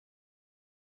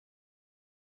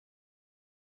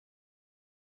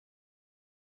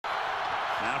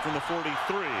from the 43.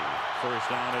 First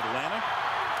down Atlanta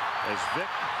as Vick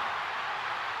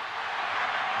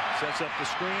sets up the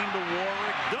screen to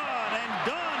Warwick. Dunn, and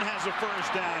Dunn has a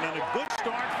first down, and a good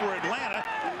start for Atlanta.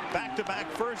 Back-to-back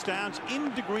first downs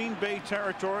into Green Bay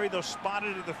territory. They're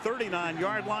spotted at the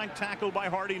 39-yard line, tackled by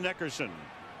Hardy Neckerson.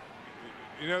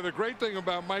 You know, the great thing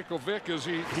about Micheal Vick is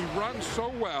he runs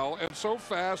so well and so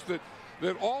fast that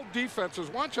all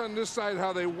defenses, watch on this side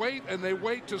how they wait and they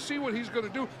wait to see what he's going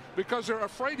to do, because they're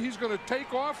afraid he's going to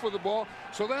take off with the ball.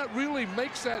 So that really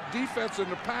makes that defense in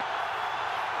the pass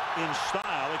in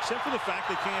style, except for the fact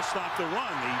they can't stop the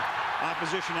run. The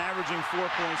opposition averaging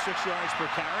 4.6 yards per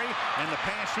carry, and the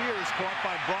pass here is caught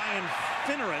by Brian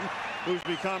Finneran, who's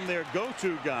become their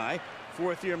go-to guy.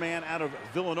 Fourth-year man out of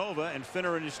Villanova, and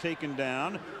Finneran is taken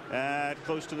down at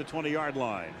close to the 20-yard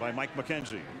line by Mike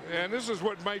McKenzie. And this is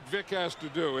what Mike Vick has to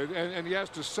do, and he has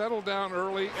to settle down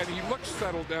early, and he looks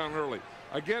settled down early.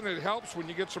 Again, it helps when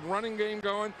you get some running game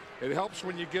going. It helps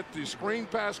when you get the screen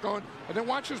pass going. And then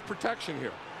watch his protection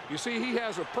here. You see, he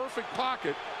has a perfect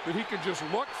pocket that he can just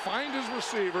look, find his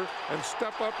receiver, and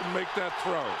step up and make that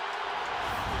throw.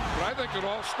 But I think it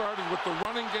all started with the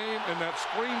running game and that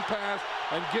screen pass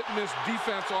and getting this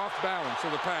defense off balance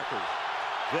of the Packers.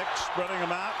 Vick spreading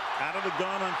them out of the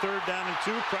gun on 3rd down and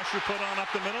 2. Pressure put on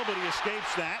up the middle, but he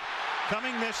escapes that.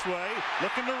 Coming this way,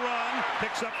 looking to run,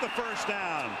 picks up the first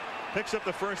down. Picks up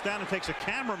the first down and takes a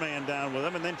cameraman down with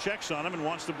him, and then checks on him and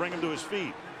wants to bring him to his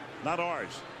feet. Not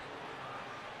ours.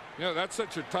 You know, that's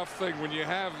such a tough thing when you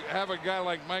have a guy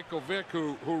like Micheal Vick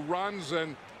who runs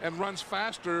and runs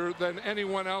faster than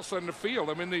anyone else on the field.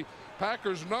 I mean, the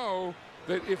Packers know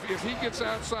that if he gets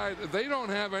outside, they don't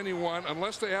have anyone,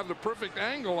 unless they have the perfect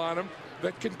angle on him,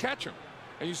 that can catch him.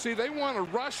 And you see, they want to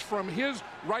rush from his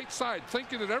right side,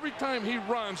 thinking that every time he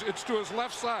runs, it's to his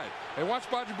left side. And watch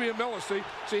Bijabiamila,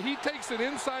 see, he takes an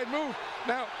inside move.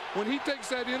 Now, when he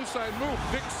takes that inside move,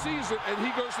 Vick sees it, and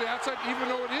he goes to the outside, even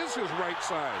though it is his right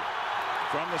side.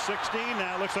 From the 16,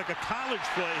 now looks like a college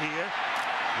play here.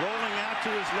 Rolling out to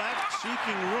his left,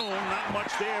 seeking room, not much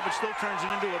there, but still turns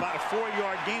it into about a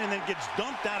 4-yard gain, and then gets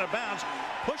dumped out of bounds,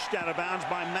 pushed out of bounds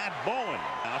by Matt Bowen,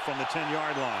 now from the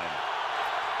 10-yard line.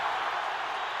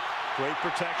 Great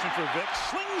protection for Vick.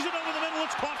 Slings it over the middle.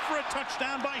 It's caught for a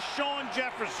touchdown by Shawn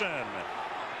Jefferson.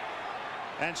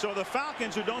 And so the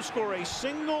Falcons, who don't score a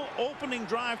single opening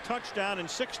drive touchdown in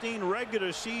 16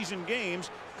 regular season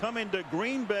games, come into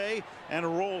Green Bay and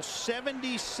roll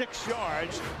 76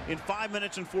 yards in 5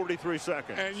 minutes and 43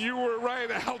 seconds. And you were right,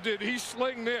 Al. Did he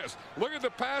sling this? Look at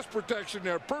the pass protection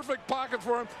there. Perfect pocket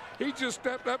for him. He just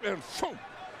stepped up and boom.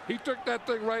 He took that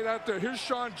thing right out there. Here's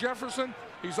Shawn Jefferson.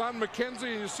 He's on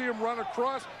McKenzie, and you see him run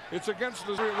across. It's against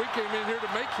the three. We came in here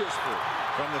to make history.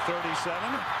 From the 37.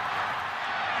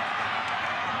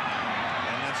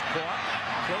 And that's caught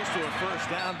close to a first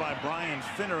down by Brian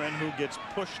Finneran, who gets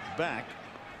pushed back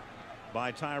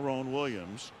by Tyrone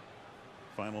Williams.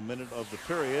 Final minute of the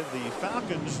period. The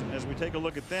Falcons, as we take a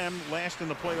look at them, last in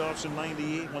the playoffs in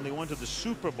 '98 when they went to the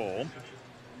Super Bowl.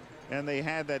 And they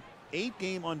had that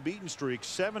 8-game unbeaten streak,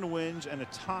 7 wins, and a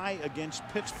tie against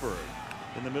Pittsburgh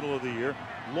in the middle of the year.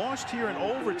 Lost here in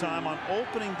overtime on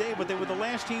opening day, but they were the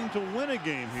last team to win a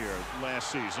game here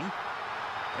last season.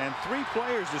 And 3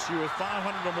 players this year with 500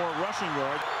 or more rushing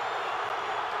yards.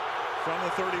 From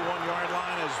the 31-yard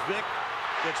line as Vick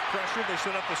gets pressured, they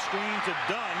set up the screen to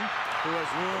Dunn, who has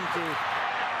room to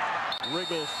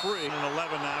wriggle free. And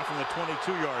 11 now from the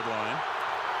 22-yard line.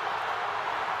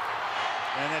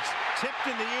 And it's tipped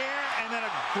in the air, and then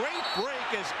a great break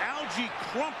as Algie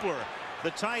Crumpler,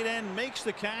 the tight end, makes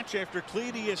the catch after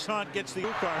Cledius Hunt gets the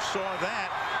car. Saw that.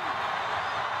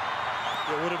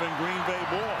 It would have been Green Bay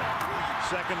ball.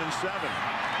 2nd and 7.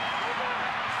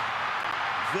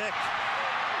 Vick.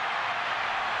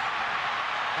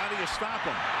 How do you stop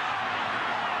him?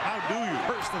 How do you?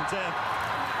 1st and 10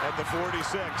 at the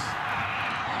 46.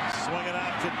 Swing it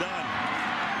out to Dunn.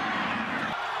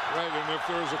 Right, and if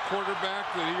there was a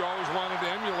quarterback that he always wanted to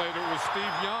emulate, it was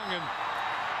Steve Young, and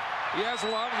he has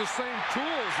a lot of the same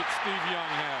tools that Steve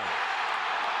Young had,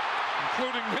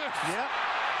 including this. Yep,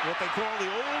 what they call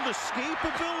the old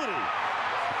escapability.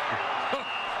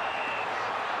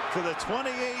 To the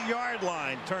 28-yard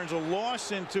line, turns a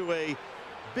loss into a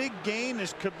big gain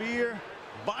as Kabir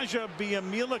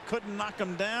Bijabiamila couldn't knock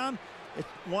him down. It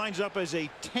winds up as a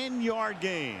 10-yard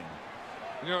gain.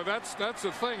 You know, that's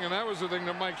the thing, and that was the thing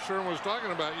that Mike Sherman was talking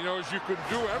about. You know, is you could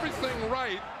do everything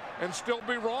right and still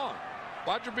be wrong.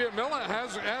 Bijabiamila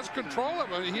has control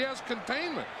of it. He has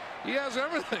containment. He has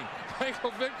everything.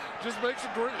 Micheal Vick just makes it,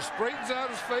 straightens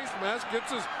out his face mask,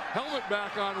 gets his helmet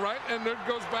back on right, and then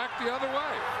goes back the other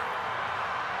way.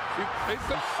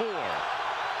 4.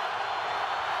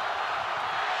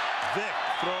 Vick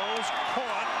throws,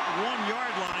 caught,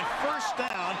 1-yard line, first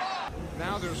down.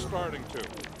 Now they're starting to.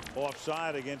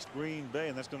 Offside against Green Bay,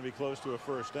 and that's going to be close to a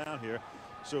first down here.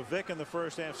 So Vick in the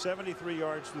first half, 73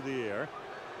 yards through the air.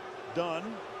 Dunn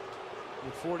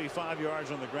with 45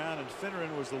 yards on the ground, and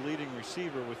Finneran was the leading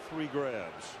receiver with 3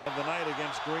 grabs of the night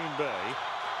against Green Bay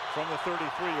from the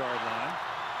 33-yard line.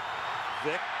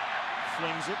 Vick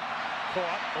flings it,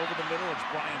 caught over the middle. It's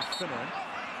Brian Finneran.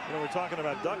 You know, we're talking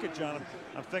about Duckett, John.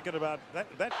 I'm thinking about that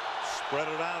spread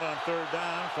it out on 3rd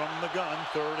down from the gun,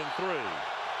 3rd and 3.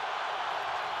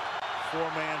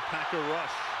 4-man Packer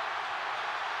rush.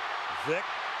 Vick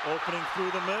opening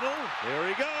through the middle. There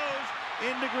he goes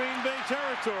into Green Bay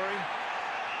territory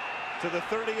to the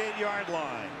 38-yard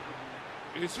line.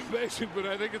 It's amazing, but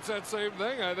I think it's that same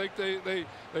thing. I think they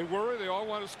worry. They all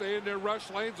want to stay in their rush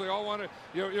lanes. They all want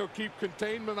to keep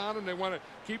containment on him. They want to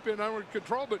keep it under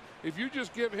control. But if you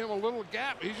just give him a little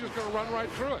gap, he's just going to run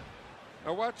right through it.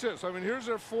 Now watch this. I mean, here's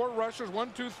their 4 rushers,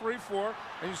 1, 2, 3, 4,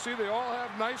 and you see they all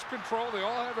have nice control. They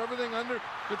all have everything under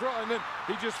control, and then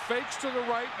he just fakes to the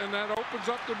right, and that opens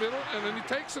up the middle, and then he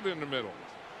takes it in the middle.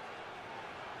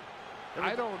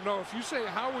 I don't know. If you say,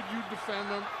 how would you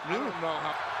defend them? I don't know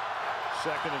how.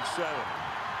 2nd and 7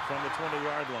 from the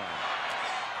 20-yard line.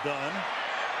 Dunn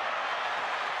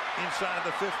inside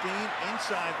the 15,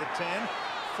 inside the 10,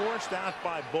 forced out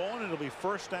by Bowen. It'll be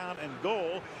first down and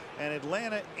goal, and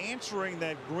Atlanta answering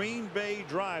that Green Bay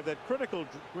drive, that critical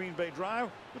Green Bay drive,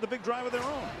 with a big drive of their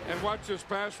own. And watch this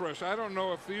pass rush. I don't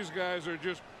know if these guys are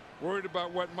just worried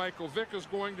about what Micheal Vick is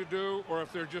going to do, or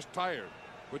if they're just tired.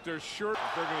 But they're sure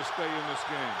they're going to stay in this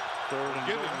game. 3rd and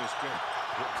get goal. In this game.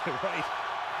 Right.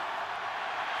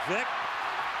 Vick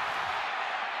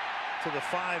to the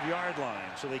 5-yard line,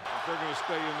 so they're going to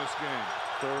stay in this game.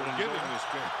 3rd and get goal. In this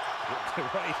game.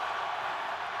 Right.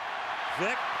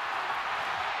 Vick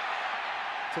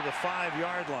to the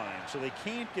 5-yard line, so they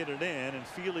can't get it in, and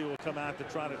Feely will come out to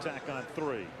try to tack on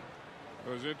 3. It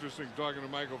was interesting talking to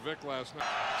Micheal Vick last night.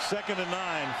 2nd and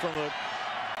 9 from the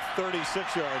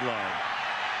 36-yard line.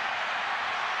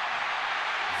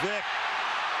 Vick,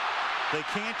 they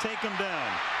can't take him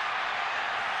down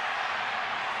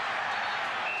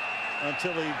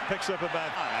until he picks up about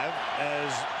 5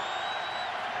 as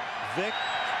Vick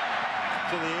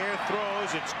to the air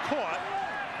throws. It's caught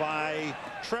by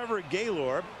Trevor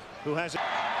Gaylord, who has it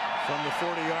from the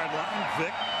 40-yard line.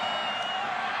 Vick.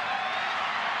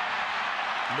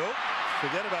 Nope.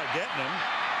 Forget about getting him.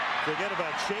 Forget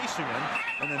about chasing him.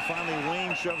 And then finally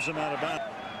Wayne shoves him out of bounds.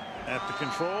 At the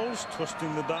controls,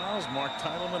 twisting the dials, Mark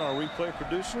Titleman, our replay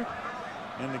producer,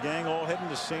 and the gang all heading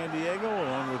to San Diego,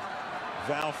 along with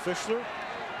Val Fischler,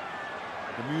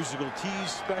 the musical tease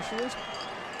specialist,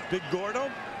 Big Gordo,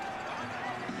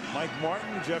 Mike Martin,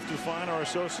 Jeff Dufine, our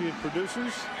associate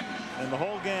producers, and the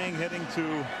whole gang heading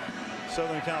to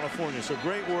Southern California. So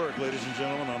great work, ladies and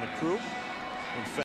gentlemen, on the crew.